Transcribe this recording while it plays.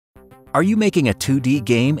Are you making a 2D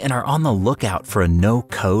game and are on the lookout for a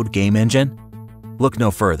no-code game engine? Look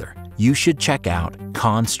no further. You should check out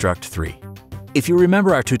Construct 3. If you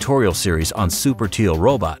remember our tutorial series on Super Teal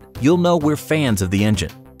Robot, you'll know we're fans of the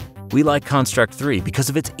engine. We like Construct 3 because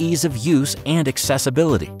of its ease of use and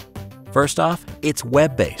accessibility. First off, it's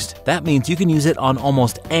web-based. That means you can use it on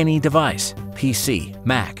almost any device: PC,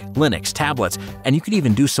 Mac, Linux, tablets, and you can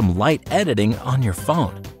even do some light editing on your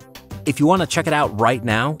phone. If you want to check it out right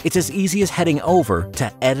now, it's as easy as heading over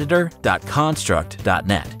to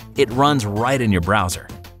editor.construct.net. It runs right in your browser.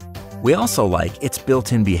 We also like its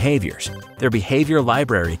built-in behaviors. Their behavior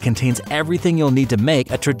library contains everything you'll need to make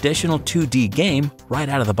a traditional 2D game right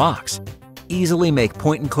out of the box. Easily make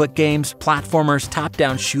point-and-click games, platformers,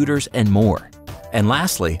 top-down shooters, and more. And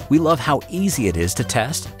lastly, we love how easy it is to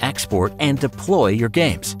test, export, and deploy your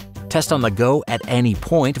games. Test on the go at any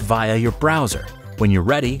point via your browser. When you're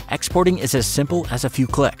ready, exporting is as simple as a few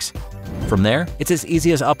clicks. From there, it's as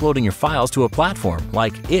easy as uploading your files to a platform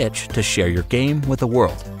like Itch to share your game with the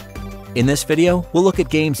world. In this video, we'll look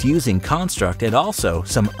at games using Construct and also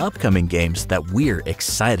some upcoming games that we're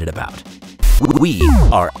excited about. We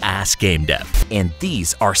are Ask Gamedev, and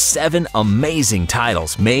these are 7 amazing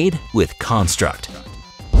titles made with Construct.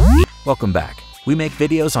 Welcome back. We make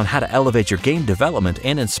videos on how to elevate your game development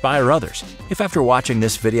and inspire others. If after watching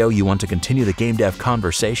this video you want to continue the game dev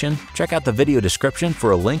conversation, check out the video description for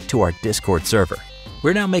a link to our Discord server.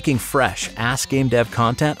 We're now making fresh Ask Gamedev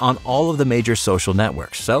content on all of the major social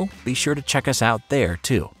networks, so be sure to check us out there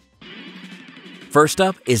too. First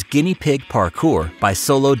up is Guinea Pig Parkour by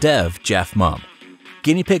solo dev Jeff Mum.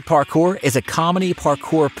 Guinea Pig Parkour is a comedy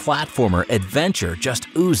parkour platformer adventure just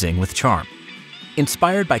oozing with charm.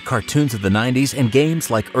 Inspired by cartoons of the 90s and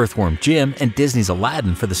games like Earthworm Jim and Disney's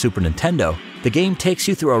Aladdin for the Super Nintendo, the game takes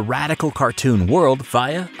you through a radical cartoon world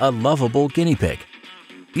via a lovable guinea pig.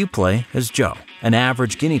 You play as Joe, an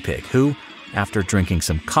average guinea pig who, after drinking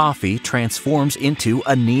some coffee, transforms into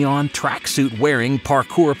a neon tracksuit-wearing,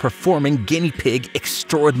 parkour-performing guinea pig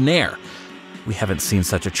extraordinaire. We haven't seen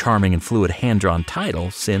such a charming and fluid hand-drawn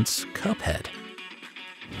title since Cuphead.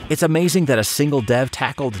 It's amazing that a single dev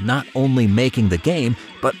tackled not only making the game,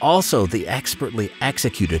 but also the expertly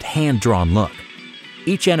executed hand-drawn look.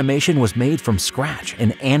 Each animation was made from scratch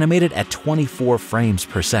and animated at 24 frames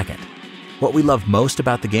per second. What we love most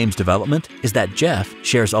about the game's development is that Jeff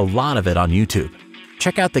shares a lot of it on YouTube.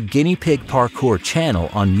 Check out the Guinea Pig Parkour channel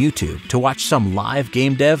on YouTube to watch some live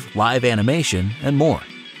game dev, live animation, and more.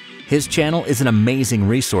 His channel is an amazing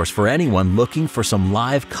resource for anyone looking for some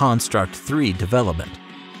live Construct 3 development.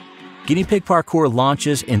 Guinea Pig Parkour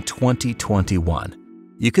launches in 2021.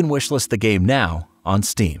 You can wishlist the game now on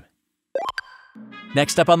Steam.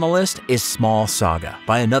 Next up on the list is Small Saga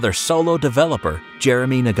by another solo developer,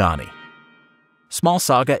 Jeremy Nagani. Small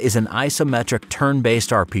Saga is an isometric turn-based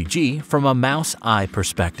RPG from a mouse-eye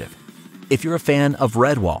perspective. If you're a fan of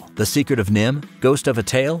Redwall, The Secret of Nim, Ghost of a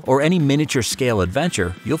Tale, or any miniature-scale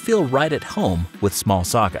adventure, you'll feel right at home with Small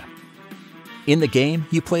Saga. In the game,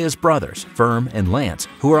 you play as brothers, Verm and Lance,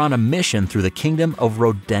 who are on a mission through the kingdom of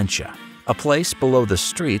Rodentia, a place below the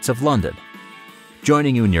streets of London.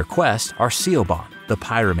 Joining you in your quest are Siobhan, the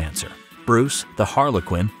Pyromancer, Bruce, the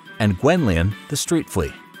Harlequin, and Gwenllian, the Street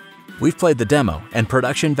Flea. We've played the demo, and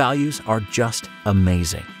production values are just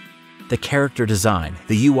amazing. The character design,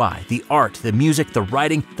 the UI, the art, the music, the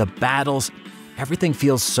writing, the battles, everything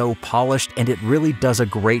feels so polished, and it really does a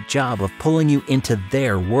great job of pulling you into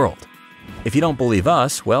their world. If you don't believe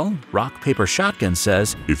us, well, Rock Paper Shotgun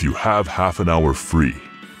says, "If you have half an hour free,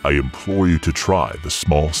 I implore you to try the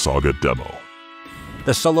Small Saga demo."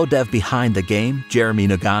 The solo dev behind the game, Jeremy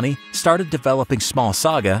Nagani, started developing Small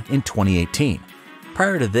Saga in 2018.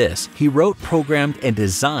 Prior to this, he wrote, programmed, and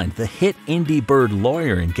designed the hit indie bird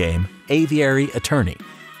lawyering game, Aviary Attorney.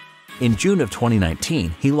 In June of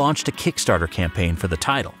 2019, he launched a Kickstarter campaign for the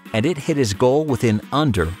title, and it hit his goal within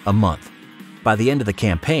under a month. By the end of the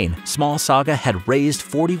campaign, Small Saga had raised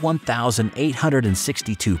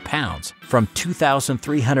 £41,862 from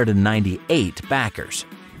 2,398 backers.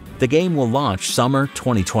 The game will launch summer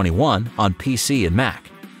 2021 on PC and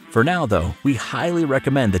Mac. For now, though, we highly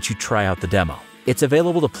recommend that you try out the demo. It's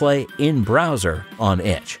available to play in browser on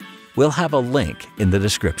Itch. We'll have a link in the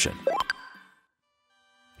description.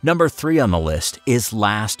 Number 3 on the list is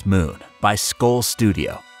Last Moon by Skull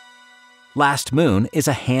Studio. Last Moon is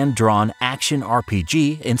a hand-drawn action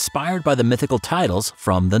RPG inspired by the mythical titles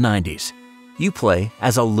from the 90s. You play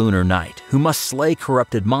as a lunar knight who must slay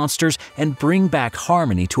corrupted monsters and bring back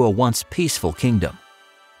harmony to a once peaceful kingdom.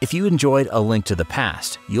 If you enjoyed A Link to the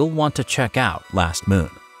Past, you'll want to check out Last Moon.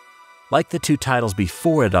 Like the two titles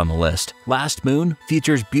before it on the list, Last Moon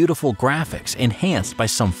features beautiful graphics enhanced by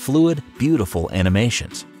some fluid, beautiful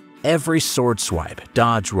animations. Every sword swipe,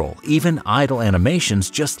 dodge roll, even idle animations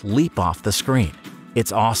just leap off the screen.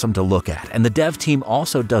 It's awesome to look at, and the dev team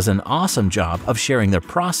also does an awesome job of sharing their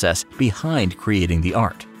process behind creating the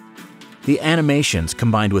art. The animations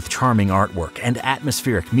combined with charming artwork and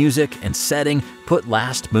atmospheric music and setting put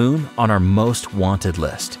Last Moon on our most wanted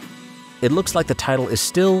list. It looks like the title is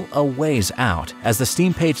still a ways out, as the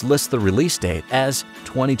Steam page lists the release date as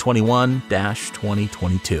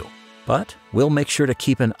 2021-2022. But we'll make sure to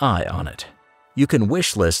keep an eye on it. You can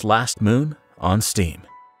wishlist Last Moon on Steam.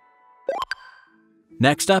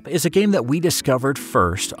 Next up is a game that we discovered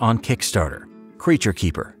first on Kickstarter, Creature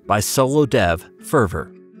Keeper by solo dev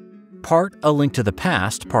Fervor. Part A Link to the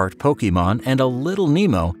Past, part Pokemon, and a little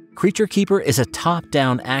Nemo, Creature Keeper is a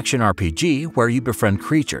top-down action RPG where you befriend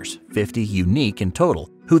creatures, 50 unique in total,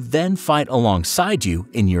 who then fight alongside you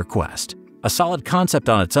in your quest. A solid concept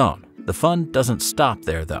on its own. The fun doesn't stop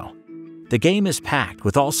there, though. The game is packed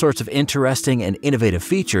with all sorts of interesting and innovative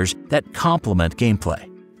features that complement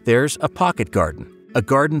gameplay. There's a pocket garden, a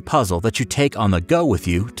garden puzzle that you take on the go with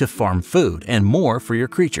you to farm food and more for your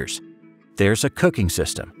creatures. There's a cooking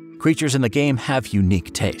system. Creatures in the game have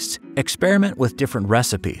unique tastes. Experiment with different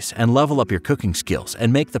recipes and level up your cooking skills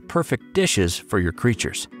and make the perfect dishes for your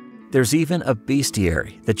creatures. There's even a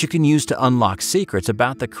bestiary that you can use to unlock secrets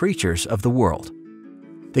about the creatures of the world.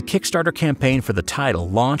 The Kickstarter campaign for the title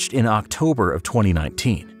launched in October of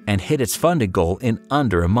 2019 and hit its funding goal in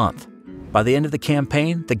under a month. By the end of the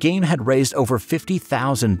campaign, the game had raised over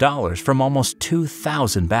 $50,000 from almost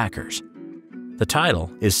 2,000 backers. The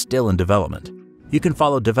title is still in development. You can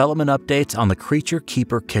follow development updates on the Creature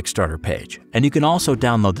Keeper Kickstarter page, and you can also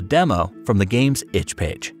download the demo from the game's itch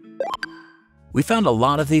page. We found a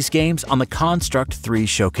lot of these games on the Construct 3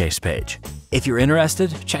 showcase page. If you're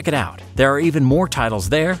interested, check it out. There are even more titles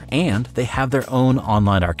there, and they have their own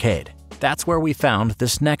online arcade. That's where we found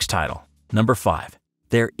this next title, number 5,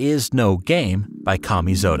 There Is No Game by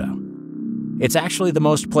Kamizoto. It's actually the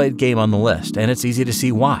most played game on the list, and it's easy to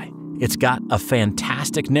see why. It's got a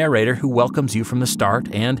fantastic narrator who welcomes you from the start,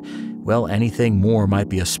 and, well, anything more might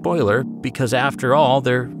be a spoiler, because after all,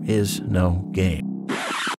 there is no game.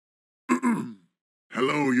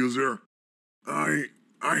 Hello, user. I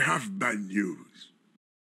have bad news.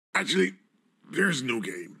 Actually, there's no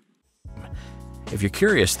game. If you're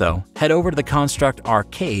curious, though, head over to the Construct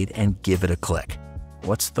Arcade and give it a click.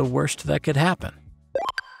 What's the worst that could happen?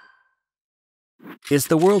 Is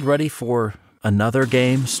the world ready for another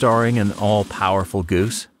game starring an all-powerful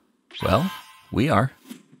goose? Well, we are.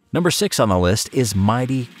 Number 6 on the list is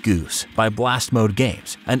Mighty Goose by Blast Mode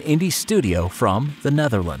Games, an indie studio from the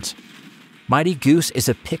Netherlands. Mighty Goose is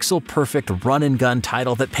a pixel-perfect run-and-gun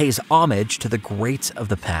title that pays homage to the greats of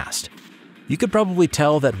the past. You could probably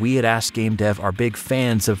tell that we at Ask Gamedev are big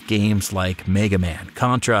fans of games like Mega Man,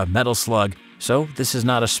 Contra, Metal Slug, so this is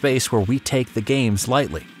not a space where we take the games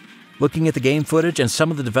lightly. Looking at the game footage and some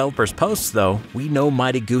of the developers' posts, though, we know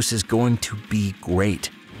Mighty Goose is going to be great.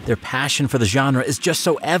 Their passion for the genre is just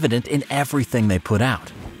so evident in everything they put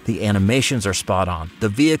out. The animations are spot on, the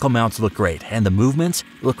vehicle mounts look great, and the movements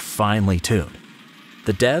look finely tuned.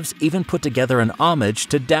 The devs even put together an homage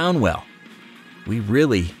to Downwell. We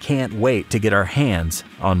really can't wait to get our hands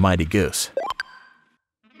on Mighty Goose.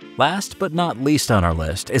 Last but not least on our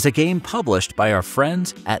list is a game published by our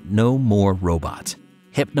friends at No More Robots.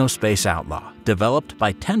 Hypnospace Outlaw, developed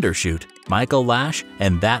by Tendershoot, Michael Lash,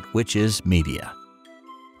 and That Which Is Media.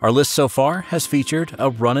 Our list so far has featured a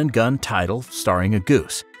run-and-gun title starring a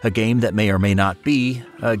goose, a game that may or may not be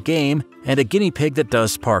a game, and a guinea pig that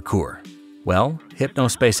does parkour. Well,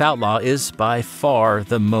 Hypnospace Outlaw is by far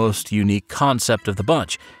the most unique concept of the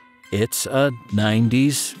bunch. It's a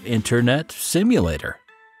 90s internet simulator.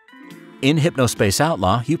 In Hypnospace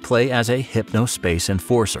Outlaw, you play as a Hypnospace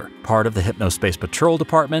Enforcer, part of the Hypnospace Patrol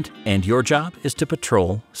Department, and your job is to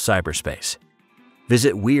patrol cyberspace.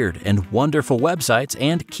 Visit weird and wonderful websites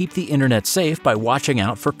and keep the internet safe by watching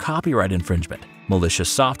out for copyright infringement, malicious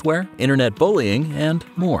software, internet bullying, and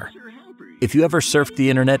more. If you ever surfed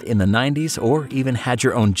the internet in the 90s or even had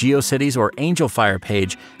your own GeoCities or AngelFire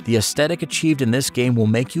page, the aesthetic achieved in this game will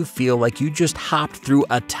make you feel like you just hopped through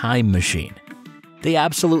a time machine. They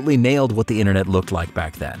absolutely nailed what the internet looked like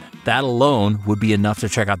back then. That alone would be enough to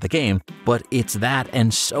check out the game, but it's that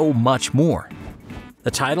and so much more.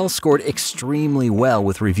 The title scored extremely well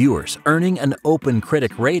with reviewers, earning an open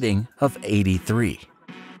critic rating of 83.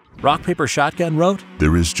 Rock Paper Shotgun wrote,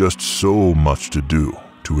 There is just so much to do,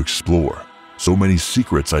 to explore, so many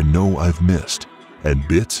secrets I know I've missed, and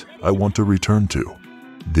bits I want to return to.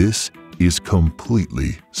 This is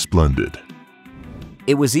completely splendid.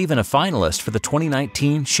 It was even a finalist for the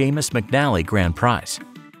 2019 Seamus McNally Grand Prize.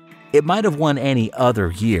 It might have won any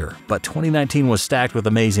other year, but 2019 was stacked with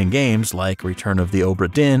amazing games like Return of the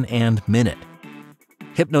Obra Dinn and Minute.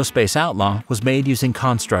 Hypnospace Outlaw was made using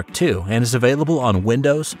Construct 2 and is available on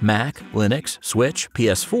Windows, Mac, Linux, Switch,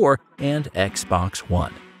 PS4, and Xbox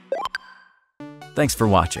One. Thanks for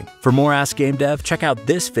watching. For more Ask Gamedev, check out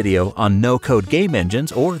this video on no-code game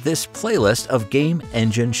engines or this playlist of game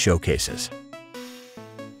engine showcases.